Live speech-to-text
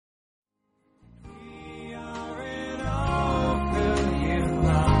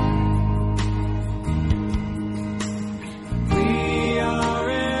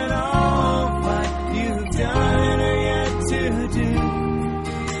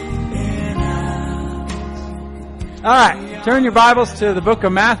All right, turn your Bibles to the book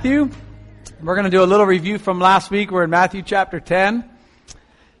of Matthew. We're going to do a little review from last week. We're in Matthew chapter 10.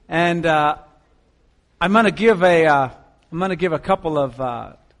 And I'm going to give a couple of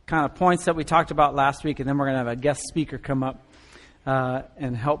kind of points that we talked about last week, and then we're going to have a guest speaker come up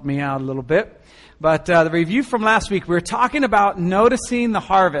and help me out a little bit. But the review from last week, we were talking about noticing the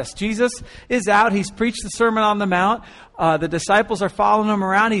harvest. Jesus is out. He's preached the Sermon on the Mount. The disciples are following him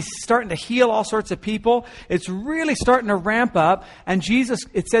around. He's starting to heal all sorts of people. It's really starting to ramp up. And Jesus,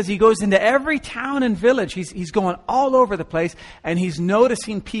 it says he goes into every town and village. He's going all over the place, and he's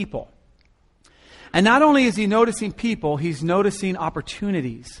noticing people. And not only is he noticing people, he's noticing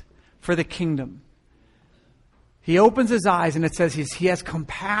opportunities for the kingdom. He opens his eyes, and it says he has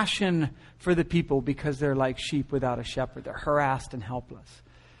compassion for the people because they're like sheep without a shepherd. They're harassed and helpless.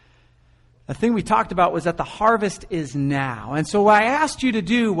 The thing we talked about was that the harvest is now. And so what I asked you to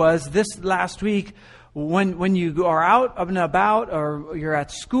do was this last week, when you are out and about, or you're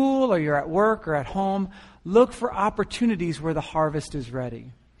at school, or you're at work, or at home, look for opportunities where the harvest is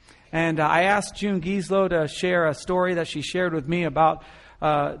ready. And I asked June Gieslow to share a story that she shared with me about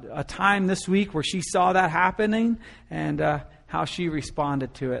a time this week where she saw that happening and how she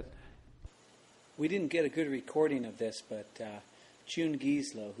responded to it. We didn't get a good recording of this, but June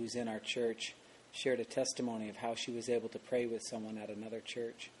Gieslow, who's in our church, shared a testimony of how she was able to pray with someone at another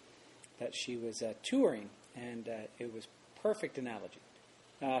church that she was touring, and it was perfect analogy.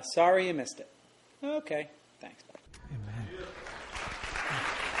 Sorry you missed it. Okay, thanks. Amen.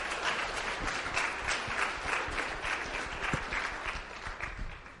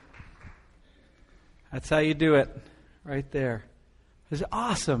 That's how you do it, right there. It's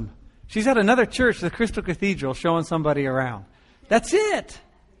awesome. She's at another church, the Crystal Cathedral, showing somebody around. That's it.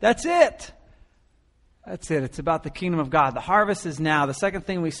 That's it. That's it. It's about the kingdom of God. The harvest is now. The second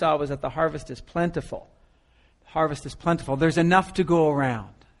thing we saw was that the harvest is plentiful. The harvest is plentiful. There's enough to go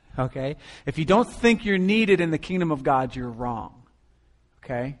around. Okay? If you don't think you're needed in the kingdom of God, you're wrong.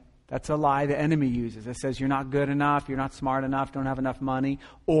 Okay? That's a lie the enemy uses. It says you're not good enough, you're not smart enough, don't have enough money,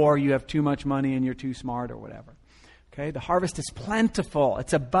 or you have too much money and you're too smart or whatever. Okay? The harvest is plentiful.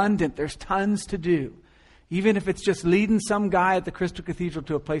 It's abundant. There's tons to do. Even if it's just leading some guy at the Crystal Cathedral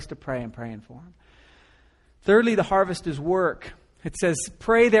to a place to pray and praying for him. Thirdly, the harvest is work. It says,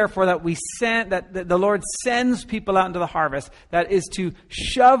 pray therefore that the Lord sends people out into the harvest. That is to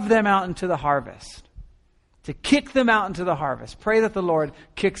shove them out into the harvest. To kick them out into the harvest. Pray that the Lord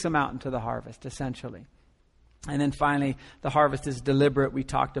kicks them out into the harvest, essentially. And then finally, the harvest is deliberate. We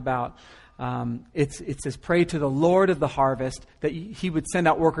talked about it says, pray to the Lord of the harvest that he would send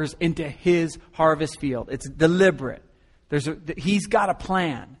out workers into his harvest field. It's deliberate. He's got a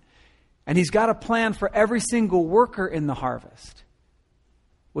plan. And he's got a plan for every single worker in the harvest,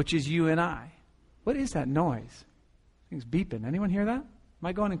 which is you and I. What is that noise? Thing's beeping. Anyone hear that? Am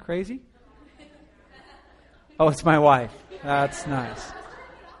I going crazy? Oh, it's my wife. That's nice.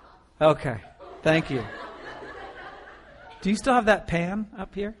 Okay. Thank you. Do you still have that pan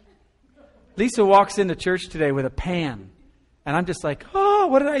up here? Lisa walks into church today with a pan. And I'm just like, oh,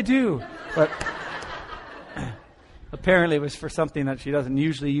 what did I do? But apparently it was for something that she doesn't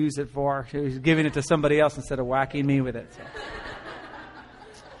usually use it for. She was giving it to somebody else instead of whacking me with it.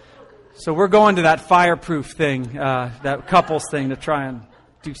 So we're going to that fireproof thing, that couples thing, to try and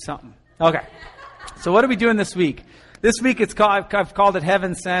do something. Okay. So what are we doing this week? This week I've called it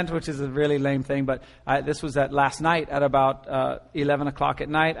Heaven Sent, which is a really lame thing, but this was last night at about 11 o'clock at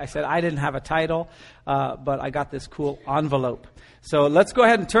night. I said I didn't have a title, but I got this cool envelope. So let's go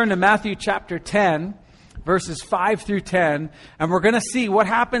ahead and turn to Matthew chapter 10, verses 5 through 10, and we're going to see what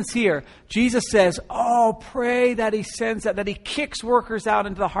happens here. Jesus says, pray that he sends that he kicks workers out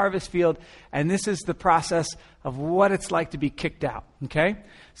into the harvest field, and this is the process of what it's like to be kicked out. Okay?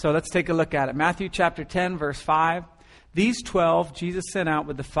 So let's take a look at it. Matthew chapter 10, verse 5. These 12 Jesus sent out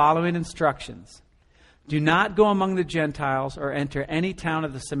with the following instructions. Do not go among the Gentiles or enter any town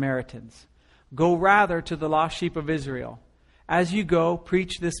of the Samaritans. Go rather to the lost sheep of Israel. As you go,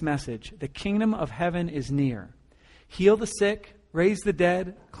 preach this message. The kingdom of heaven is near. Heal the sick, raise the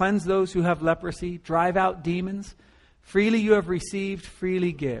dead, cleanse those who have leprosy, drive out demons. Freely you have received,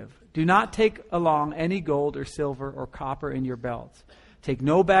 freely give. Do not take along any gold or silver or copper in your belts. Take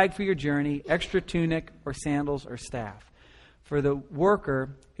no bag for your journey, extra tunic or sandals or staff. For the worker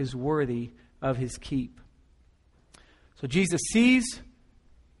is worthy of his keep. So Jesus sees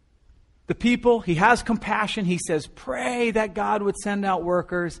the people. He has compassion. He says, pray that God would send out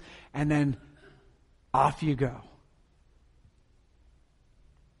workers. And then off you go.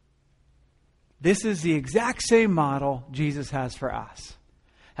 This is the exact same model Jesus has for us.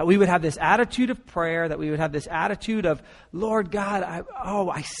 That we would have this attitude of prayer, that we would have this attitude of, Lord God,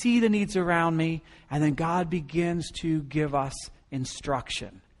 I see the needs around me. And then God begins to give us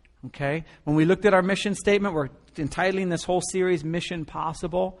instruction. Okay? When we looked at our mission statement, we're entitling this whole series, Mission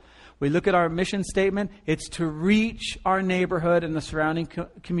Possible. We look at our mission statement, it's to reach our neighborhood and the surrounding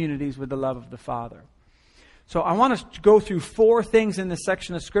communities with the love of the Father. So I want to go through 4 things in this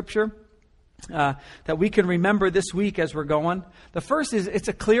section of Scripture that we can remember this week as we're going. The first is it's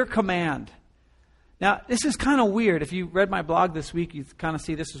a clear command. Now, this is kind of weird. If you read my blog this week, you kind of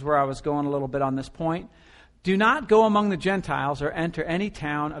see this is where I was going a little bit on this point. Do not go among the Gentiles or enter any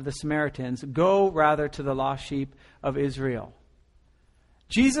town of the Samaritans. Go rather to the lost sheep of Israel.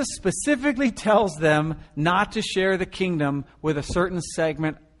 Jesus specifically tells them not to share the kingdom with a certain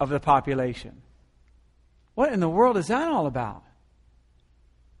segment of the population. What in the world is that all about?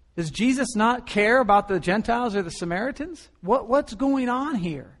 Does Jesus not care about the Gentiles or the Samaritans? What's going on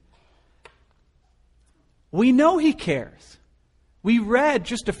here? We know He cares. We read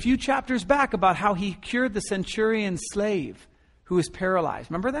just a few chapters back about how He cured the centurion's slave who was paralyzed.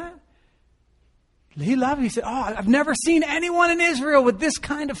 Remember that? He loved him. He said, I've never seen anyone in Israel with this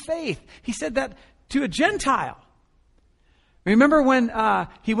kind of faith. He said that to a Gentile. Remember when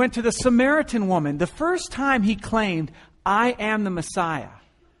He went to the Samaritan woman? The first time He claimed, I am the Messiah,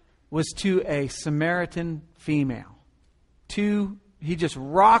 was to a Samaritan female. He just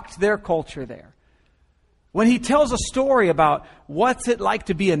rocked their culture there. When He tells a story about what's it like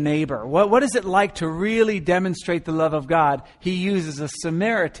to be a neighbor, what is it like to really demonstrate the love of God, He uses a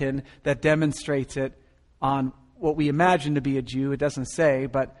Samaritan that demonstrates it on what we imagine to be a Jew. It doesn't say,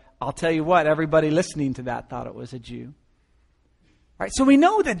 but I'll tell you what, everybody listening to that thought it was a Jew. All right, so we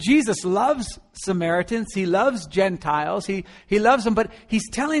know that Jesus loves Samaritans. He loves Gentiles. He loves them, but He's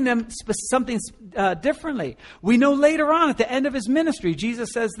telling them something differently. We know later on at the end of His ministry, Jesus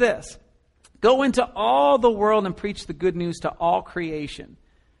says this, go into all the world and preach the good news to all creation.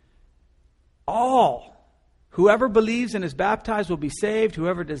 All. Whoever believes and is baptized will be saved.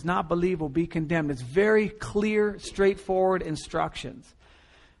 Whoever does not believe will be condemned. It's very clear, straightforward instructions.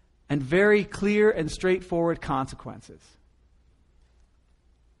 And very clear and straightforward consequences.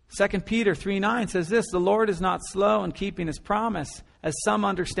 2 Peter 3:9 says this, the Lord is not slow in keeping His promise, as some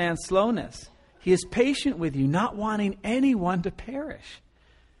understand slowness. He is patient with you, not wanting anyone to perish,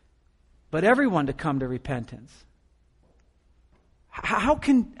 but everyone to come to repentance. How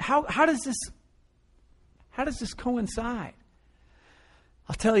does this coincide?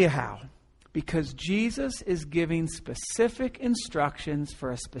 I'll tell you how. Because Jesus is giving specific instructions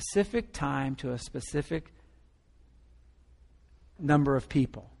for a specific time to a specific number of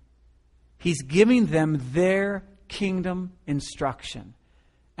people. He's giving them their kingdom instruction.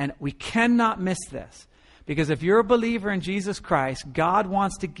 And we cannot miss this. Because if you're a believer in Jesus Christ, God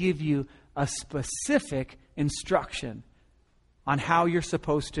wants to give you a specific instruction on how you're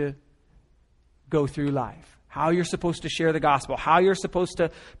supposed to go through life, how you're supposed to share the gospel, how you're supposed to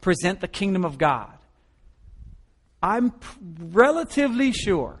present the kingdom of God. I'm relatively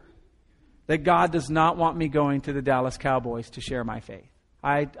sure that God does not want me going to the Dallas Cowboys to share my faith.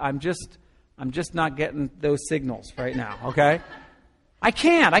 I'm just not getting those signals right now, okay? I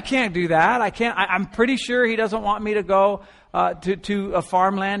can't do that. I'm pretty sure He doesn't want me to go to a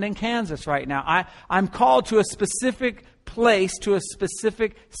farmland in Kansas right now. I'm called to a specific place, to a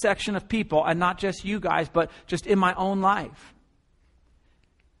specific section of people, and not just you guys, but just in my own life.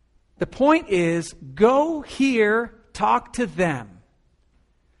 The point is, go here, talk to them.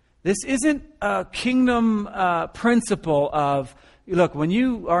 This isn't a kingdom principle of, look, when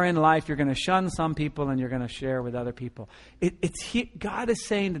you are in life, you're going to shun some people and you're going to share with other people. God is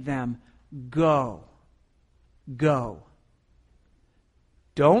saying to them, go. Go.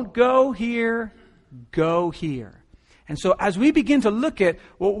 Don't go here, go here. And so as we begin to look at,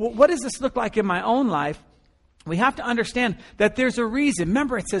 well, what does this look like in my own life? We have to understand that there's a reason.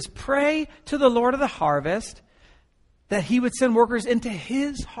 Remember, it says, pray to the Lord of the harvest that He would send workers into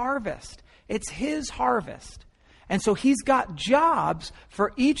His harvest. It's His harvest. And so He's got jobs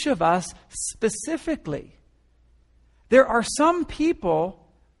for each of us specifically. There are some people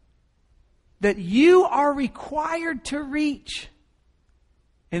that you are required to reach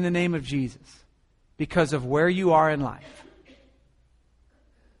in the name of Jesus because of where you are in life.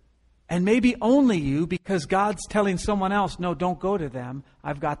 And maybe only you, because God's telling someone else, no, don't go to them.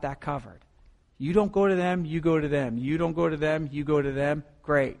 I've got that covered. You don't go to them, you go to them. You don't go to them, you go to them.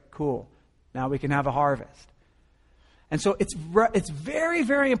 Great, cool. Now we can have a harvest. And so it's very,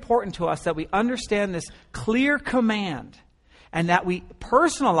 very important to us that we understand this clear command and that we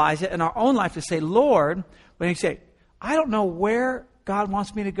personalize it in our own life to say, Lord, when you say, I don't know where God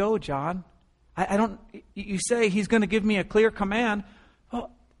wants me to go, John. I don't, you say He's going to give me a clear command.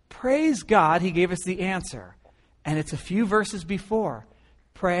 Well, praise God, He gave us the answer. And it's a few verses before.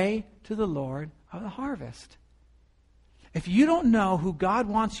 Pray to the Lord of the harvest. If you don't know who God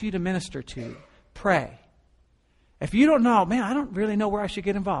wants you to minister to, pray. If you don't know, man, I don't really know where I should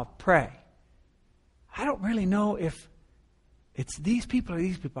get involved, pray. I don't really know if it's these people or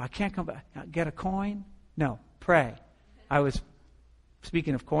these people. I can't come back. Get a coin? No, pray.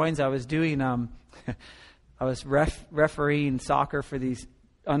 Speaking of coins, I was doing, I was refereeing soccer for these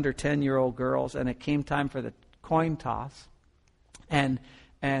under 10-year-old girls, and it came time for the coin toss. And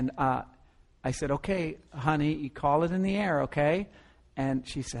I said, okay, honey, you call it in the air, okay? And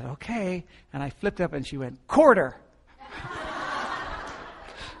she said, okay. And I flipped up and she went, quarter.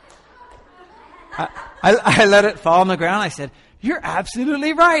 I let it fall on the ground. I said, you're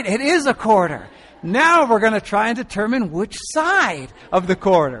absolutely right. It is a quarter. Now we're going to try and determine which side of the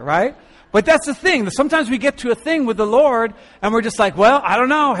quarter, right? But that's the thing. Sometimes we get to a thing with the Lord and we're just like, well, I don't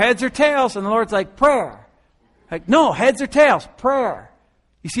know, heads or tails. And the Lord's like, prayer. Like, no, heads or tails, prayer.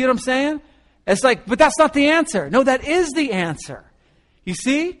 You see what I'm saying? It's like, but that's not the answer. No, that is the answer. You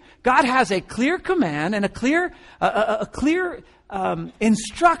see? God has a clear command and a clear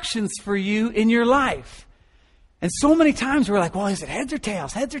instructions for you in your life. And so many times we're like, well, is it heads or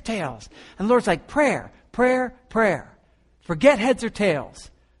tails? Heads or tails? And the Lord's like, prayer, prayer, prayer. Forget heads or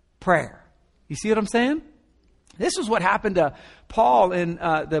tails. Prayer. You see what I'm saying? This is what happened to Paul in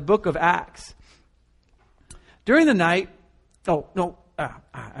the book of Acts. During the night,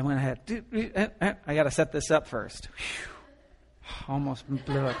 I went ahead. I got to set this up first. Whew. Almost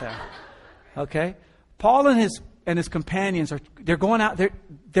blew it there. Okay? Paul and his companions they're going out.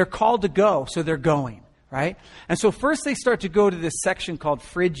 They're called to go, so they're going. Right? And so first they start to go to this section called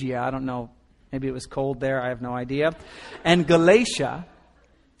Phrygia. I don't know. Maybe it was cold there. I have no idea. And Galatia.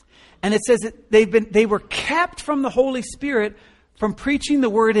 And it says that they were kept from the Holy Spirit from preaching the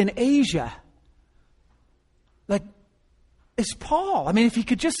word in Asia. Like, it's Paul. I mean, if he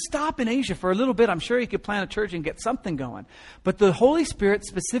could just stop in Asia for a little bit, I'm sure he could plant a church and get something going. But the Holy Spirit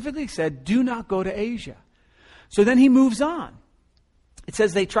specifically said, do not go to Asia. So then he moves on. It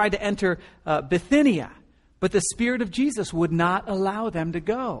says they tried to enter Bithynia. But the Spirit of Jesus would not allow them to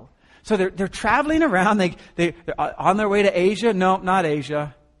go. So they're traveling around. They're on their way to Asia. No, not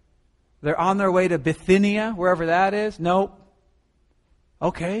Asia. They're on their way to Bithynia, wherever that is. Nope.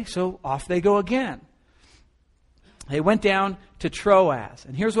 Okay, so off they go again. They went down to Troas.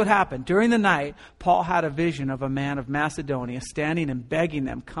 And here's what happened. During the night, Paul had a vision of a man of Macedonia standing and begging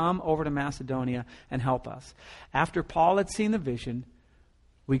them, come over to Macedonia and help us. After Paul had seen the vision,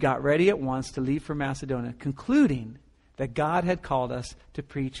 we got ready at once to leave for Macedonia, concluding that God had called us to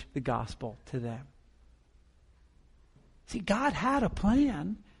preach the gospel to them. See, God had a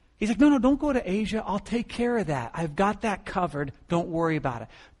plan. He's like, no, don't go to Asia. I'll take care of that. I've got that covered. Don't worry about it.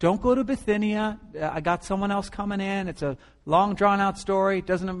 Don't go to Bithynia. I got someone else coming in. It's a long, drawn-out story. It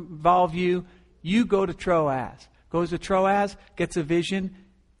doesn't involve you. You go to Troas. Goes to Troas, gets a vision.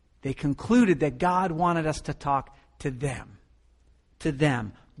 They concluded that God wanted us to talk to them. To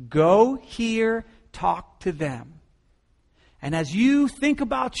them. Go here, talk to them. And as you think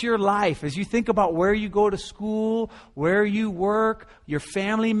about your life, as you think about where you go to school, where you work, your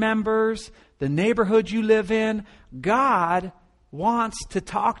family members, the neighborhood you live in, God wants to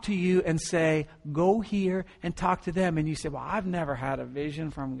talk to you and say, go here and talk to them. And you say, well, I've never had a vision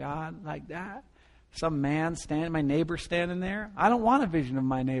from God like that. Some man standing, my neighbor standing there. I don't want a vision of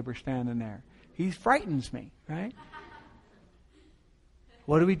my neighbor standing there. He frightens me, right?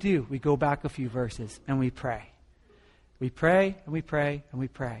 What do? We go back a few verses and we pray. We pray and we pray and we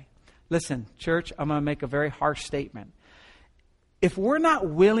pray. Listen, church, I'm going to make a very harsh statement. If we're not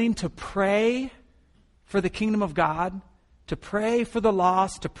willing to pray for the kingdom of God, to pray for the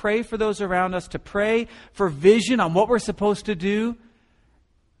lost, to pray for those around us, to pray for vision on what we're supposed to do,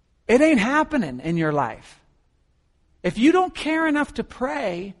 it ain't happening in your life. If you don't care enough to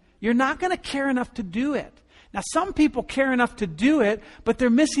pray, you're not going to care enough to do it. Now, some people care enough to do it, but they're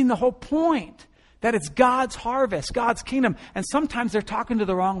missing the whole point. That it's God's harvest, God's kingdom. And sometimes they're talking to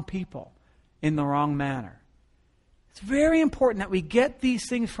the wrong people in the wrong manner. It's very important that we get these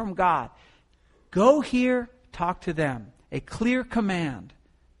things from God. Go here, talk to them. A clear command.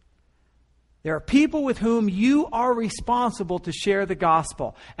 There are people with whom you are responsible to share the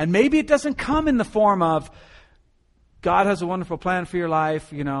gospel. And maybe it doesn't come in the form of, God has a wonderful plan for your life,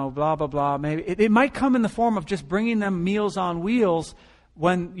 blah, blah, blah. Maybe it might come in the form of just bringing them Meals on Wheels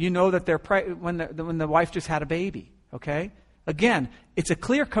when you know that when the wife just had a baby, okay? Again, it's a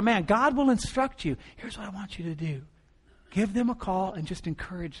clear command. God will instruct you. Here's what I want you to do. Give them a call and just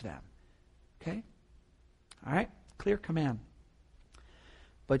encourage them. Okay? All right? Clear command.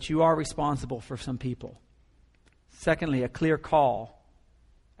 But you are responsible for some people. Secondly, a clear call.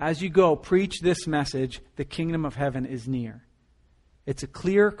 As you go, preach this message, the kingdom of heaven is near. It's a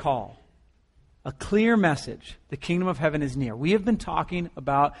clear call. A clear message. The kingdom of heaven is near. We have been talking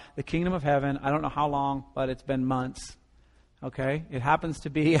about the kingdom of heaven. I don't know how long, but it's been months. Okay? It happens to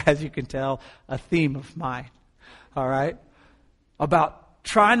be, as you can tell, a theme of mine. All right? About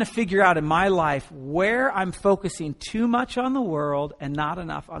trying to figure out in my life where I'm focusing too much on the world and not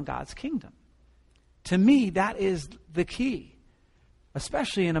enough on God's kingdom. To me, that is the key.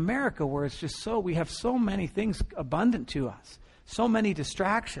 Especially in America where it's just we have so many things abundant to us. So many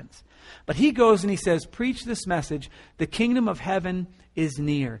distractions. But he goes and he says, preach this message, the kingdom of heaven is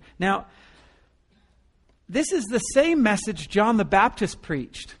near. Now, this is the same message John the Baptist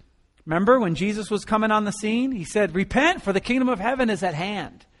preached. Remember when Jesus was coming on the scene? He said, repent, for the kingdom of heaven is at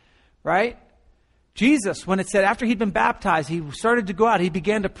hand. Right? Jesus, when it said after he'd been baptized, he started to go out. He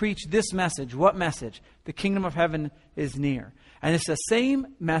began to preach this message. What message? The kingdom of heaven is near. And it's the same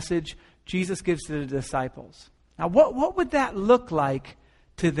message Jesus gives to the disciples. Now, what would that look like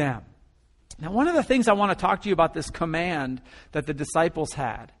to them? Now, one of the things I want to talk to you about this command that the disciples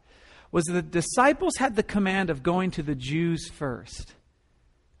had was the disciples had the command of going to the Jews first.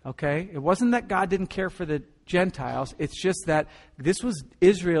 Okay? It wasn't that God didn't care for the Gentiles. It's just that this was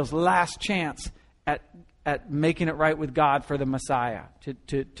Israel's last chance at making it right with God for the Messiah,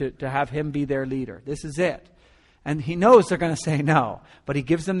 to have him be their leader. This is it. And he knows they're going to say no, but he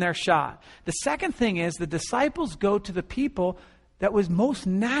gives them their shot. The second thing is the disciples go to the people that would most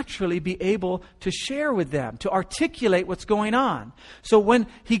naturally be able to share with them, to articulate what's going on. So when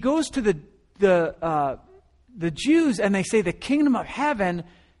he goes to the Jews and they say the kingdom of heaven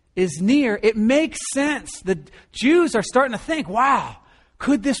is near, it makes sense. The Jews are starting to think, wow,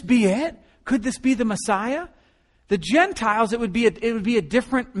 could this be it? Could this be the Messiah? The Gentiles, it would be a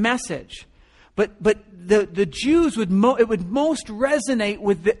different message. But the Jews would most resonate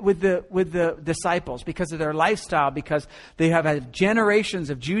with the disciples because of their lifestyle, because they have had generations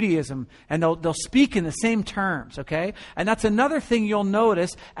of Judaism, and they'll speak in the same terms. Okay, and that's another thing you'll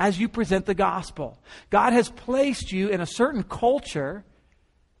notice as you present the gospel. God has placed you in a certain culture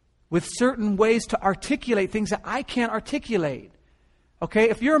with certain ways to articulate things that I can't articulate.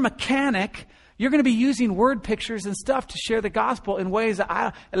 Okay, if you're a mechanic, you're going to be using word pictures and stuff to share the gospel in ways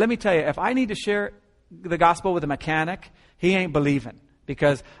that let me tell you, if I need to share the gospel with a mechanic, he ain't believing,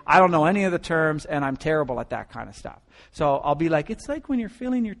 because I don't know any of the terms and I'm terrible at that kind of stuff. So I'll be like, it's like when you're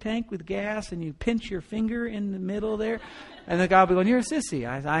filling your tank with gas and you pinch your finger in the middle there, and the guy will be going, you're a sissy.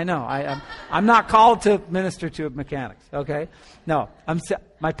 I know. I'm not called to minister to mechanics. Okay? No.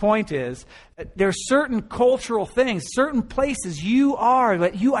 My point is, there's certain cultural things, certain places you are,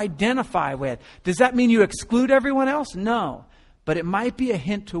 that you identify with. Does that mean you exclude everyone else? No. But it might be a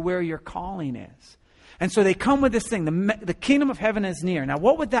hint to where your calling is. And so they come with this thing, the kingdom of heaven is near. Now,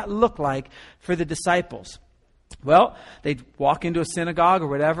 what would that look like for the disciples? Well, they'd walk into a synagogue or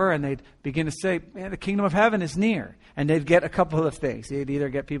whatever, and they'd begin to say, man, the kingdom of heaven is near. And they'd get a couple of things. They'd either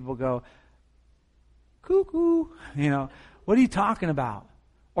get people go, cuckoo, what are you talking about?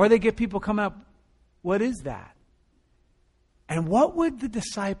 Or they get people come up, what is that? And what would the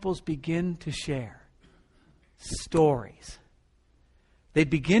disciples begin to share? Stories. They'd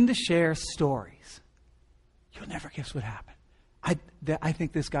begin to share stories. You'll never guess what happened. I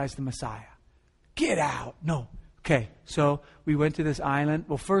think this guy's the Messiah. Get out. No. Okay, so we went to this island.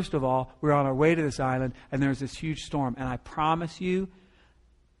 Well, first of all, we're on our way to this island, and there's this huge storm. And I promise you,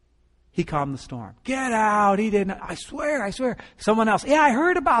 he calmed the storm. Get out. He didn't. I swear. Someone else. Yeah, I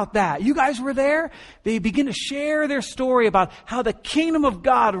heard about that. You guys were there? They begin to share their story about how the kingdom of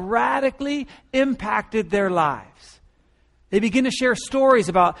God radically impacted their lives. They begin to share stories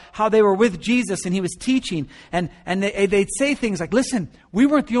about how they were with Jesus and he was teaching. And they'd say things like, listen, we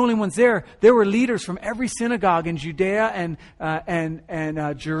weren't the only ones there. There were leaders from every synagogue in Judea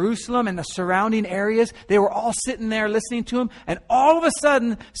and Jerusalem and the surrounding areas. They were all sitting there listening to him. And all of a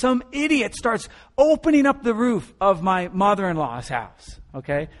sudden, some idiot starts opening up the roof of my mother-in-law's house.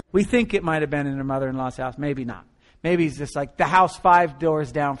 Okay? We think it might have been in her mother-in-law's house. Maybe not. Maybe it's just like the house 5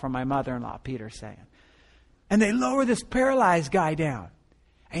 doors down from my mother-in-law, Peter's saying. And they lower this paralyzed guy down.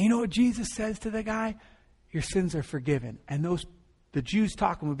 And you know what Jesus says to the guy? Your sins are forgiven. And the Jews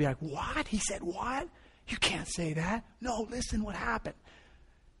talking would be like, what? He said, what? You can't say that. No, listen what happened.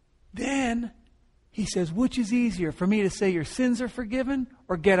 Then he says, which is easier, for me to say your sins are forgiven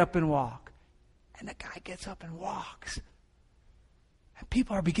or get up and walk? And the guy gets up and walks. And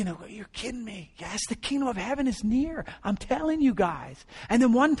people are beginning to go, you're kidding me. Yes, the kingdom of heaven is near. I'm telling you guys. And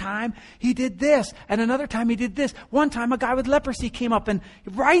then one time he did this. And another time he did this. One time a guy with leprosy came up and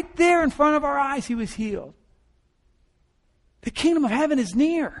right there in front of our eyes he was healed. The kingdom of heaven is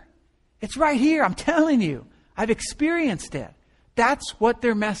near. It's right here. I'm telling you. I've experienced it. That's what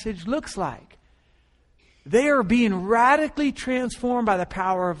their message looks like. They are being radically transformed by the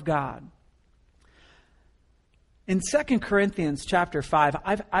power of God. In 2 Corinthians chapter 5,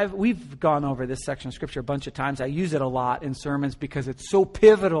 we've gone over this section of Scripture a bunch of times. I use it a lot in sermons because it's so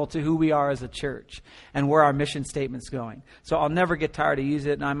pivotal to who we are as a church and where our mission statement's going. So I'll never get tired of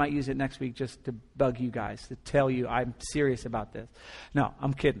using it, and I might use it next week just to bug you guys, to tell you I'm serious about this. No,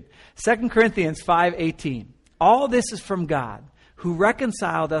 I'm kidding. 2 Corinthians 5:18. All this is from God, who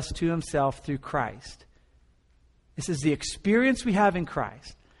reconciled us to himself through Christ. This is the experience we have in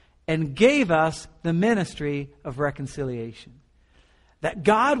Christ. And gave us the ministry of reconciliation. That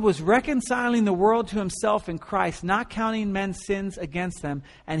God was reconciling the world to himself in Christ, not counting men's sins against them.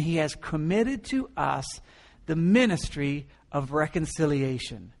 And he has committed to us the ministry of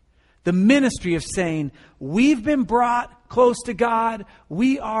reconciliation. The ministry of saying, we've been brought close to God.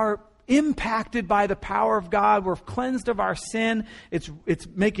 We are impacted by the power of God. We're cleansed of our sin. It's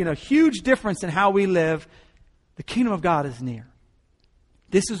making a huge difference in how we live. The kingdom of God is near.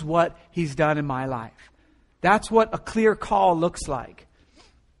 This is what he's done in my life. That's what a clear call looks like.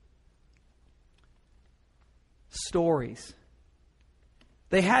 Stories.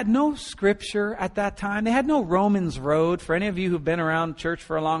 They had no scripture at that time. They had no Romans road. For any of you who've been around church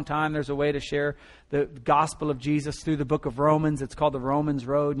for a long time, there's a way to share the gospel of Jesus through the book of Romans. It's called the Romans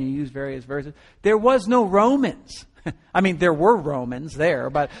road, and you use various verses. There was no Romans. I mean, there were Romans there,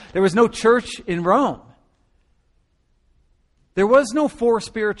 but there was no church in Rome. There was no 4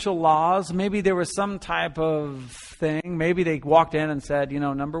 spiritual laws. Maybe there was some type of thing. Maybe they walked in and said,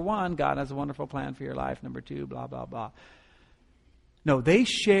 number 1, God has a wonderful plan for your life. Number 2, blah, blah, blah. No, they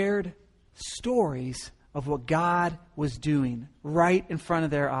shared stories of what God was doing right in front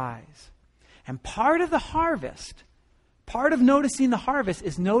of their eyes. And part of the harvest, part of noticing the harvest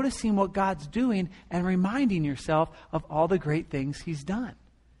is noticing what God's doing and reminding yourself of all the great things he's done.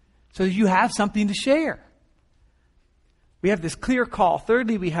 So you have something to share. We have this clear call.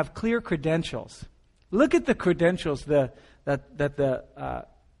 Thirdly, we have clear credentials. Look at the credentials that the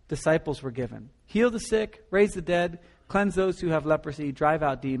disciples were given. Heal the sick, raise the dead, cleanse those who have leprosy, drive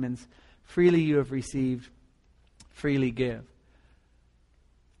out demons. Freely you have received, freely give.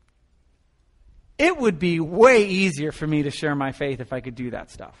 It would be way easier for me to share my faith if I could do that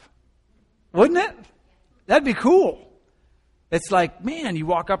stuff. Wouldn't it? That'd be cool. It's like, man, you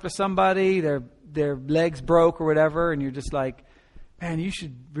walk up to somebody, their legs broke or whatever, and you're just like, man, you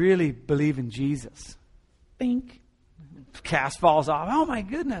should really believe in Jesus. Think. Cast falls off. Oh my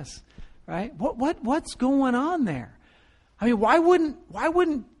goodness. Right? What's going on there? I mean, why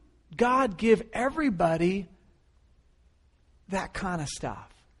wouldn't God give everybody that kind of stuff?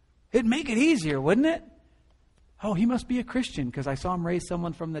 It'd make it easier, wouldn't it? Oh, he must be a Christian because I saw him raise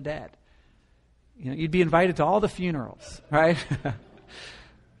someone from the dead. You'd be invited to all the funerals, right?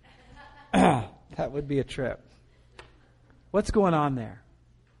 That would be a trip. What's going on there?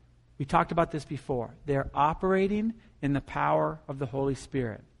 We talked about this before. They're operating in the power of the Holy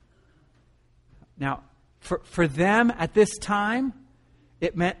Spirit. Now, for them at this time,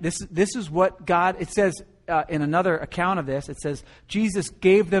 it meant this is what God, it says in another account of this, it says Jesus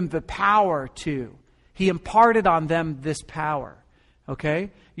gave them the power to. He imparted on them this power.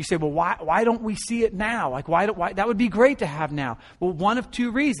 Okay? You say, well, why don't we see it now? Like, why that would be great to have now. Well, one of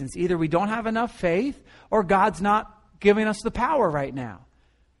 2 reasons. Either we don't have enough faith or God's not giving us the power right now.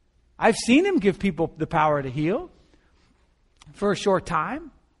 I've seen him give people the power to heal for a short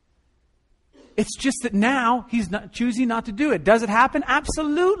time. It's just that now he's not choosing not to do it. Does it happen?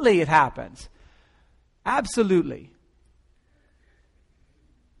 Absolutely it happens. Absolutely.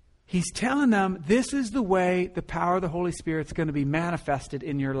 He's telling them this is the way the power of the Holy Spirit is going to be manifested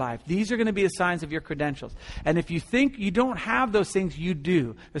in your life. These are going to be the signs of your credentials. And if you think you don't have those things, you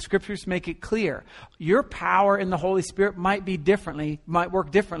do. The scriptures make it clear. Your power in the Holy Spirit might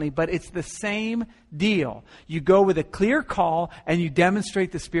work differently, but it's the same deal. You go with a clear call and you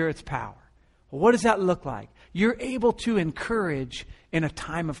demonstrate the Spirit's power. Well, what does that look like? You're able to encourage in a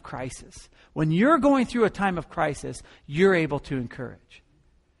time of crisis. When you're going through a time of crisis, you're able to encourage.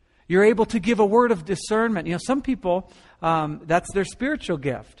 You're able to give a word of discernment. Some people, that's their spiritual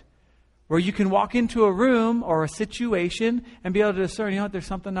gift. Where you can walk into a room or a situation and be able to discern, there's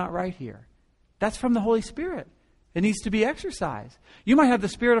something not right here. That's from the Holy Spirit. It needs to be exercised. You might have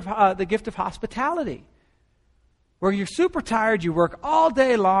the gift of hospitality. where you're super tired, you work all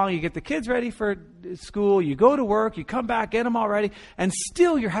day long, you get the kids ready for school, you go to work, you come back, get them all ready, and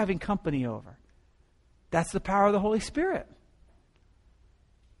still you're having company over. That's the power of the Holy Spirit.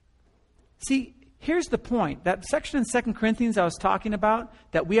 See, here's the point. That section in 2 Corinthians I was talking about,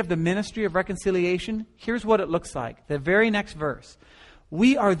 that we have the ministry of reconciliation, here's what it looks like. The very next verse.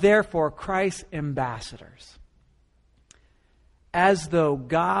 We are therefore Christ's ambassadors, as though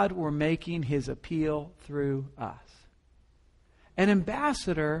God were making his appeal through us. An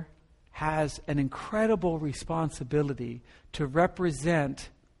ambassador has an incredible responsibility to represent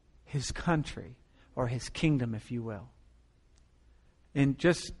his country, or his kingdom, if you will. And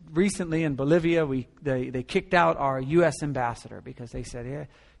just recently in Bolivia, they kicked out our U.S. ambassador because they said,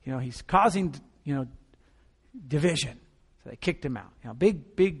 he's causing, division. So they kicked him out.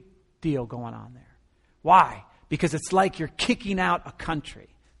 Big deal going on there. Why? Because it's like you're kicking out a country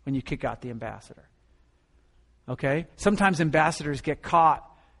when you kick out the ambassador. Okay? Sometimes ambassadors get caught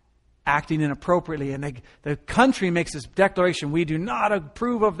acting inappropriately, and the country makes this declaration, we do not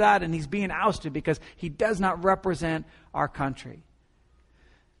approve of that, and he's being ousted because he does not represent our country.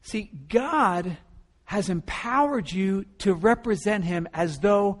 See, God has empowered you to represent him as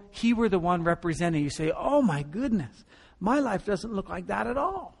though he were the one representing you. You say, oh my goodness, my life doesn't look like that at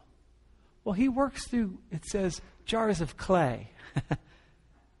all. Well, he works through, it says, jars of clay.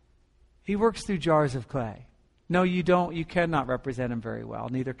 He works through jars of clay. No, you don't. You cannot represent him very well.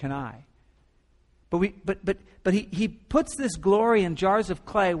 Neither can I. But he puts this glory in jars of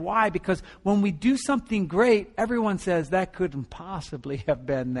clay. Why? Because when we do something great, everyone says that couldn't possibly have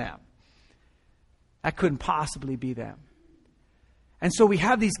been them. That couldn't possibly be them. And so we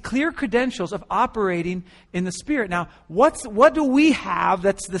have these clear credentials of operating in the Spirit. Now, what do we have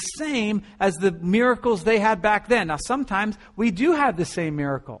that's the same as the miracles they had back then? Now, sometimes we do have the same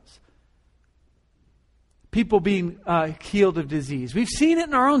miracles. People being healed of disease. We've seen it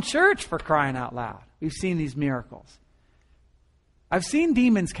in our own church, for crying out loud. We've seen these miracles. I've seen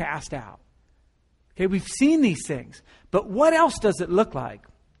demons cast out. Okay, we've seen these things. But what else does it look like?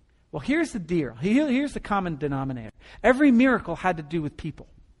 Well, here's the deal. Here's the common denominator. Every miracle had to do with people.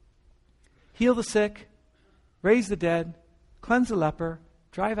 Heal the sick, raise the dead, cleanse the leper,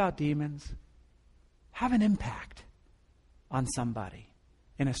 drive out demons. Have an impact on somebody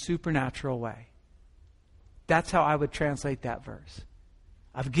in a supernatural way. That's how I would translate that verse.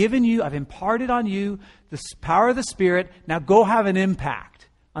 I've imparted on you the power of the Spirit. Now go have an impact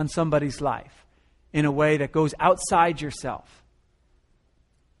on somebody's life in a way that goes outside yourself.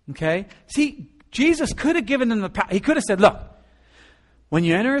 Okay? See, Jesus could have given them the power. He could have said, look, when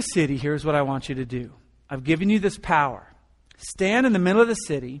you enter a city, here's what I want you to do. I've given you this power. Stand in the middle of the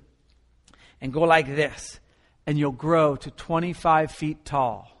city and go like this, and you'll grow to 25 feet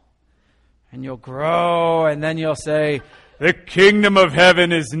tall. And you'll grow, and then you'll say, the kingdom of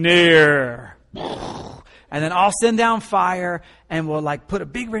heaven is near. And then I'll send down fire, and we'll put a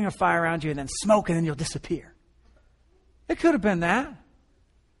big ring of fire around you, and then smoke, and then you'll disappear. It could have been that.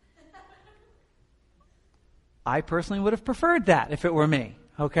 I personally would have preferred that if it were me,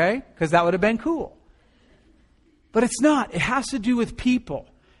 okay? Because that would have been cool. But it's not. It has to do with people.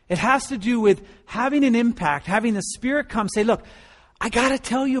 It has to do with having an impact, having the Spirit come say, look, I got to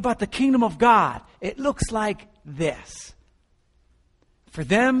tell you about the kingdom of God. It looks like this. For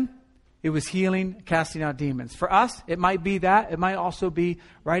them, it was healing, casting out demons. For us, it might be that. It might also be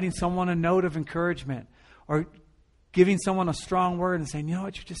writing someone a note of encouragement or giving someone a strong word and saying, you know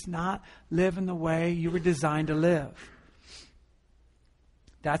what, you're just not living the way you were designed to live.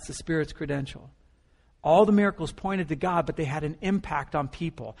 That's the Spirit's credential. All the miracles pointed to God, but they had an impact on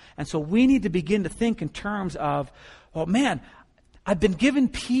people. And so we need to begin to think in terms of, oh man, I've been given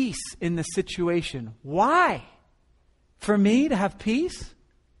peace in this situation. Why? For me to have peace?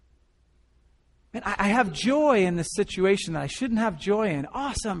 Man, I have joy in this situation that I shouldn't have joy in.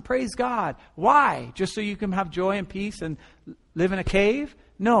 Awesome, praise God. Why? Just so you can have joy and peace and live in a cave?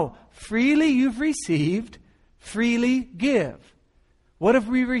 No, freely you've received, freely give. What have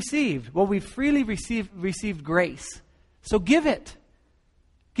we received? Well, we've freely received grace. So give it.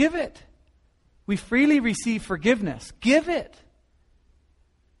 Give it. We freely receive forgiveness. Give it.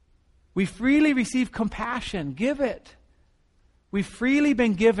 We freely receive compassion. Give it. We've freely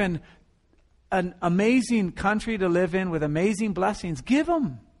been given an amazing country to live in with amazing blessings. Give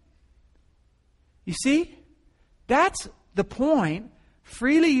them. You see? That's the point.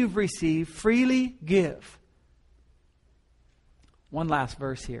 Freely you've received, freely give. One last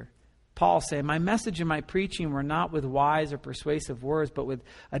verse here. Paul say, my message and my preaching were not with wise or persuasive words, but with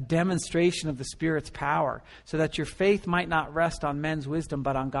a demonstration of the Spirit's power, so that your faith might not rest on men's wisdom,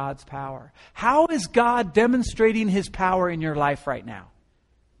 but on God's power. How is God demonstrating His power in your life right now?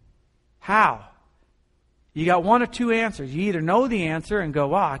 How? You got one or two answers. You either know the answer and go,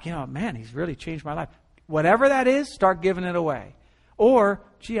 wow, man, He's really changed my life. Whatever that is, start giving it away. Or,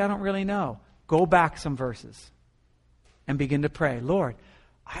 gee, I don't really know. Go back some verses and begin to pray. Lord,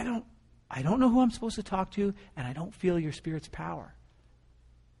 I don't know who I'm supposed to talk to, and I don't feel your Spirit's power.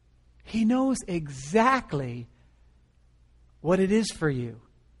 He knows exactly what it is for you.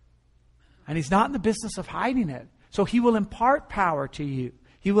 And He's not in the business of hiding it. So He will impart power to you.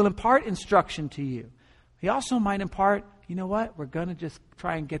 He will impart instruction to you. He also might impart, you know what? We're going to just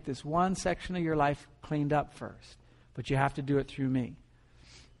try and get this one section of your life cleaned up first. But you have to do it through me.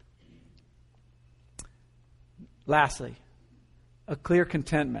 Lastly, a clear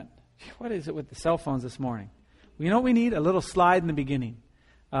contentment. What is it with the cell phones this morning? Well, you know what we need? A little slide in the beginning.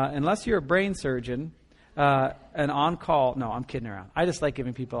 Unless you're a brain surgeon, an on-call... No, I'm kidding around. I just like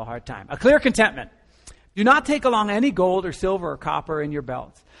giving people a hard time. A clear contentment. Do not take along any gold or silver or copper in your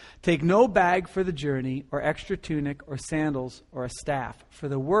belts. Take no bag for the journey, or extra tunic, or sandals, or a staff, for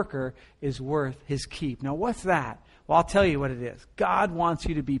the worker is worth his keep. Now, what's that? Well, I'll tell you what it is. God wants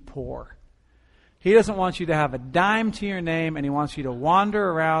you to be poor. He doesn't want you to have a dime to your name, and He wants you to wander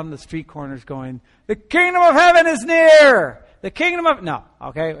around the street corners going, the kingdom of heaven is near! The kingdom of... No,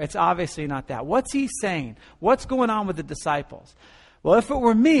 okay? It's obviously not that. What's He saying? What's going on with the disciples? Well, if it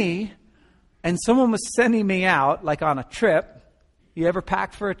were me, and someone was sending me out, like on a trip... You ever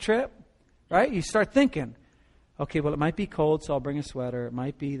pack for a trip? Right? You start thinking, okay, well, it might be cold, so I'll bring a sweater. It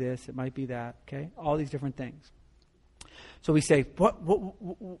might be this. It might be that. Okay? All these different things. So we say,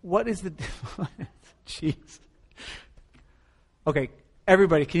 what is the... Jeez. Okay,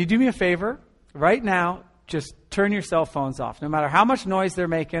 everybody, can you do me a favor? Right now, just turn your cell phones off, no matter how much noise they're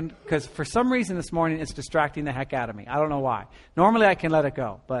making, because for some reason this morning it's distracting the heck out of me. I don't know why. Normally I can let it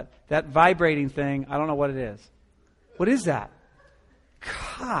go, but that vibrating thing, I don't know what it is. What is that?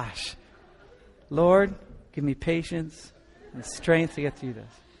 Gosh. Lord, give me patience and strength to get through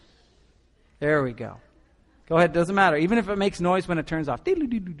this. There we go. Go ahead. Doesn't matter. Even if it makes noise when it turns off.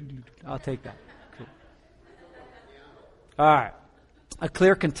 I'll take that. Cool. All right. A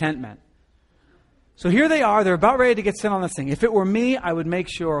clear contentment. So here they are. They're about ready to get sent on this thing. If it were me, I would make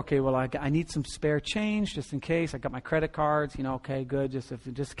sure, okay, well, I need some spare change just in case. I got my credit cards, okay, good. Just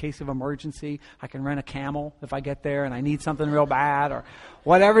in case of emergency, I can rent a camel if I get there and I need something real bad or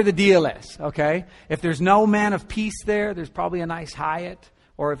whatever the deal is, okay? If there's no man of peace there, there's probably a nice Hyatt,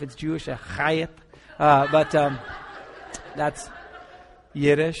 or if it's Jewish, a Chayet. That's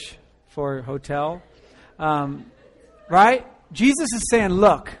Yiddish for hotel. Right? Jesus is saying,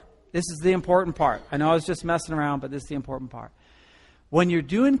 look, this is the important part. I know I was just messing around, but this is the important part. When you're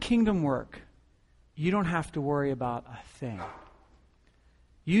doing kingdom work, you don't have to worry about a thing.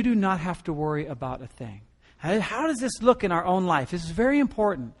 You do not have to worry about a thing. How does this look in our own life? This is very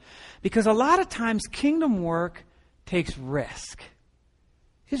important. Because a lot of times kingdom work takes risk.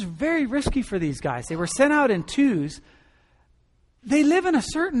 It's very risky for these guys. They were sent out in twos. They live in a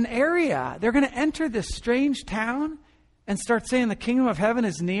certain area. They're going to enter this strange town and start saying the kingdom of heaven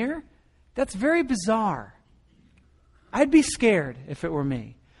is near. That's very bizarre. I'd be scared if it were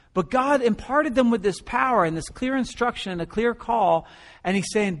me. But God imparted them with this power and this clear instruction and a clear call. And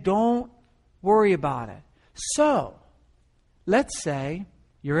He's saying, don't worry about it. So, let's say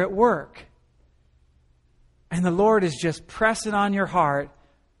you're at work. And the Lord is just pressing on your heart,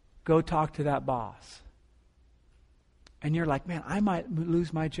 go talk to that boss. And you're like, man, I might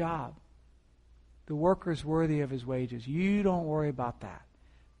lose my job. The worker's worthy of his wages. You don't worry about that.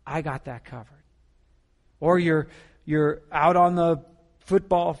 I got that covered. Or you're out on the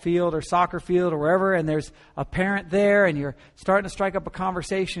football field or soccer field or wherever, and there's a parent there, and you're starting to strike up a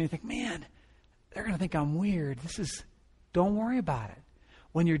conversation. You think, man, they're going to think I'm weird. Don't worry about it.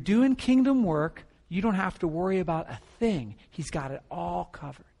 When you're doing kingdom work, you don't have to worry about a thing. He's got it all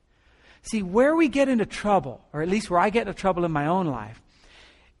covered. See, where we get into trouble, or at least where I get into trouble in my own life,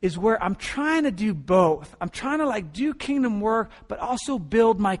 is where I'm trying to do both. I'm trying to do kingdom work, but also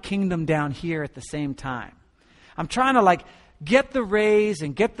build my kingdom down here at the same time. I'm trying to get the raise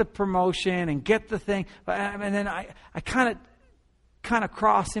and get the promotion and get the thing, and then I kind of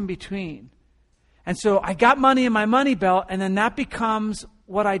cross in between. And so I got money in my money belt, and then that becomes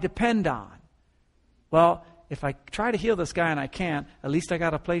what I depend on. Well, if I try to heal this guy and I can't, at least I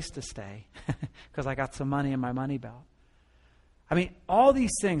got a place to stay because I got some money in my money belt. I mean, all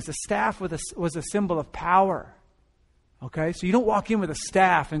these things. The staff was a symbol of power. Okay? So you don't walk in with a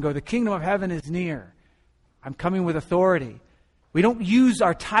staff and go, the kingdom of heaven is near. I'm coming with authority. We don't use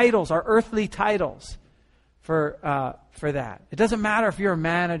our titles, our earthly titles, for that. It doesn't matter if you're a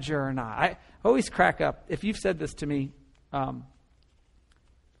manager or not. I always crack up. If you've said this to me, I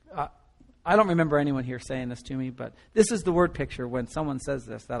don't remember anyone here saying this to me, but this is the word picture when someone says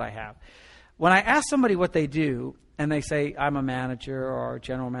this that I have. When I ask somebody what they do, and they say, I'm a manager or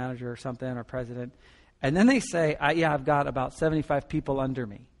general manager or something or president, and then they say, I've got about 75 people under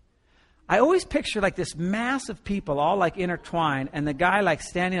me. I always picture like this mass of people all like intertwined, and the guy like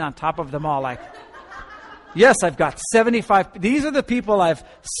standing on top of them all like, yes, I've got 75. These are the people I've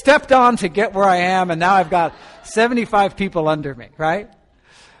stepped on to get where I am, and now I've got 75 people under me, right?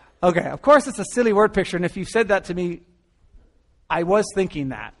 Okay, of course it's a silly word picture, and if you said that to me, I was thinking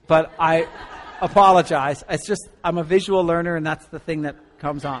that, but I apologize. It's just, I'm a visual learner, and that's the thing that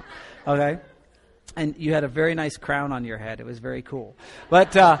comes on, okay? And you had a very nice crown on your head. It was very cool.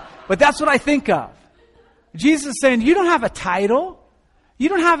 But that's what I think of. Jesus is saying, you don't have a title. You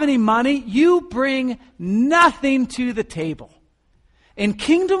don't have any money. You bring nothing to the table. In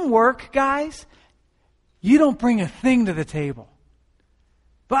kingdom work, guys, you don't bring a thing to the table.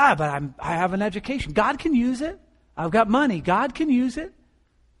 But I have an education. God can use it. I've got money. God can use it.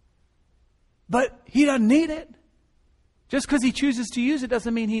 But He doesn't need it. Just because He chooses to use it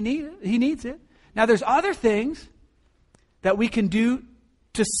doesn't mean He needs it. Now, there's other things that we can do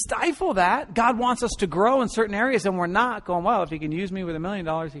to stifle that. God wants us to grow in certain areas, and we're not going, well, if He can use me with $1 million,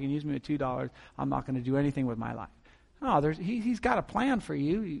 He can use me with $2, I'm not going to do anything with my life. No, He's got a plan for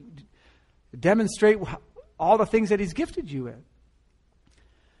you. You demonstrate all the things that He's gifted you with.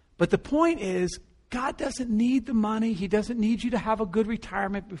 But the point is, God doesn't need the money. He doesn't need you to have a good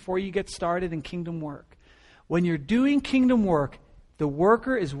retirement before you get started in kingdom work. When you're doing kingdom work, the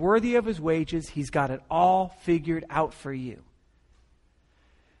worker is worthy of his wages. He's got it all figured out for you.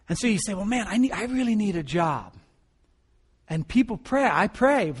 And so you say, well, man, I really need a job. And people pray. I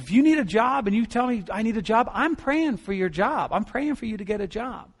pray. If you need a job and you tell me I need a job, I'm praying for your job. I'm praying for you to get a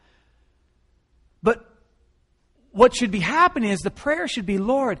job. But what should be happening is the prayer should be,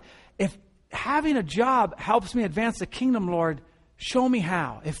 Lord, if having a job helps me advance the kingdom, Lord, show me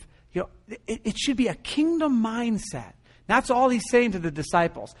how. If it should be a kingdom mindset. That's all He's saying to the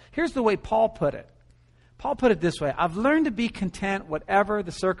disciples. Here's the way Paul put it. Paul put it this way: I've learned to be content whatever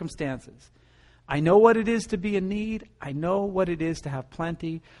the circumstances. I know what it is to be in need. I know what it is to have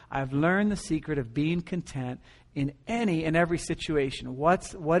plenty. I've learned the secret of being content in any and every situation.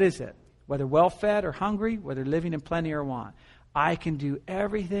 What is it? Whether well-fed or hungry, whether living in plenty or want. I can do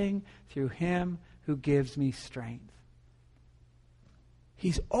everything through Him who gives me strength.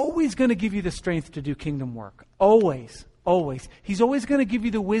 He's always going to give you the strength to do kingdom work. Always, always. He's always going to give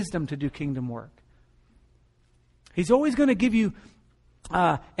you the wisdom to do kingdom work. He's always going to give you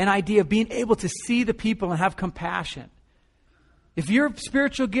an idea of being able to see the people and have compassion. If your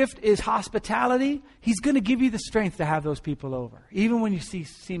spiritual gift is hospitality, He's going to give you the strength to have those people over, even when you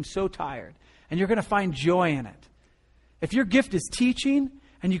seem so tired. And you're going to find joy in it. If your gift is teaching,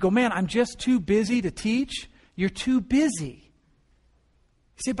 and you go, man, I'm just too busy to teach, you're too busy.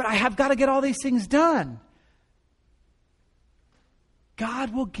 You say, but I have got to get all these things done.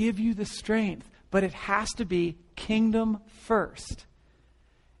 God will give you the strength, but it has to be kingdom first.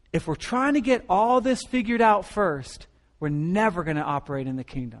 If we're trying to get all this figured out first, we're never going to operate in the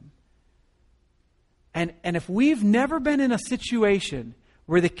kingdom. And if we've never been in a situation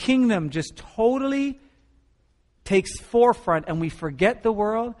where the kingdom just totally takes forefront and we forget the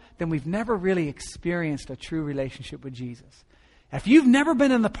world, then we've never really experienced a true relationship with Jesus. If you've never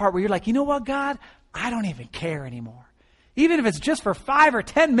been in the part where you're like, you know what, God, I don't even care anymore. Even if it's just for 5 or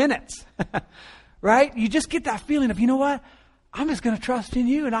 10 minutes, right? You just get that feeling of, you know what, I'm just going to trust in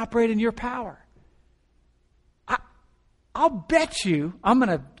you and operate in your power. I'll bet you, I'm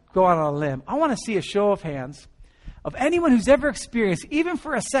going to go out on a limb. I want to see a show of hands of anyone who's ever experienced, even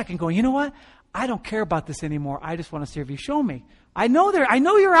for a second, going, you know what? I don't care about this anymore. I just want to serve you. Show me. I know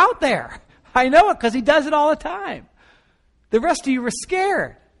you're out there. I know it because He does it all the time. The rest of you were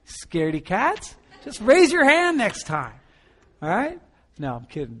scared. Scaredy cats. Just raise your hand next time. All right? No, I'm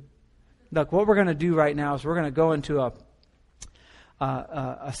kidding. Look, what we're going to do right now is we're going to go into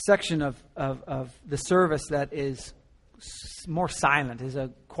a section of the service that is more silent, is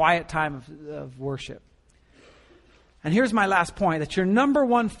a quiet time of worship. And here's my last point, that your number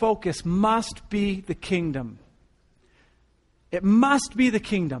one focus must be the kingdom. It must be the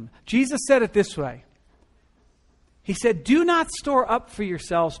kingdom. Jesus said it this way. He said, do not store up for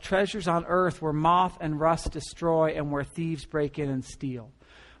yourselves treasures on earth where moth and rust destroy and where thieves break in and steal.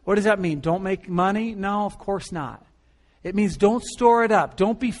 What does that mean? Don't make money? No, of course not. It means don't store it up.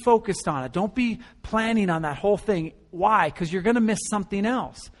 Don't be focused on it. Don't be planning on that whole thing. Why? Because you're going to miss something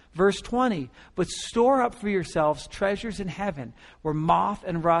else. Verse 20, but store up for yourselves treasures in heaven, where moth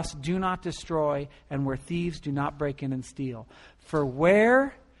and rust do not destroy, and where thieves do not break in and steal. For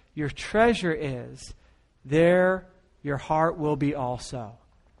where your treasure is, there your heart will be also.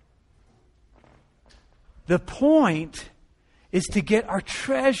 The point is to get our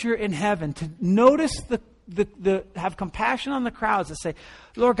treasure in heaven, to notice have compassion on the crowds, to say,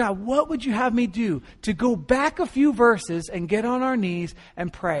 Lord God, what would you have me do? To go back a few verses and get on our knees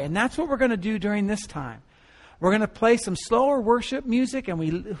and pray. And that's what we're going to do during this time. We're going to play some slower worship music, and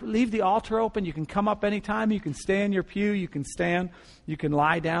we leave the altar open. You can come up anytime. You can stay in your pew. You can stand. You can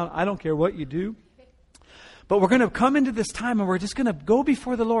lie down. I don't care what you do. But we're going to come into this time, and we're just going to go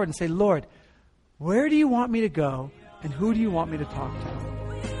before the Lord and say, Lord, where do you want me to go? And who do you want me to talk to?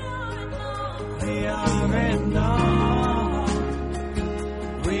 We are in awe.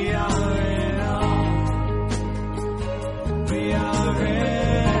 We are in awe. We are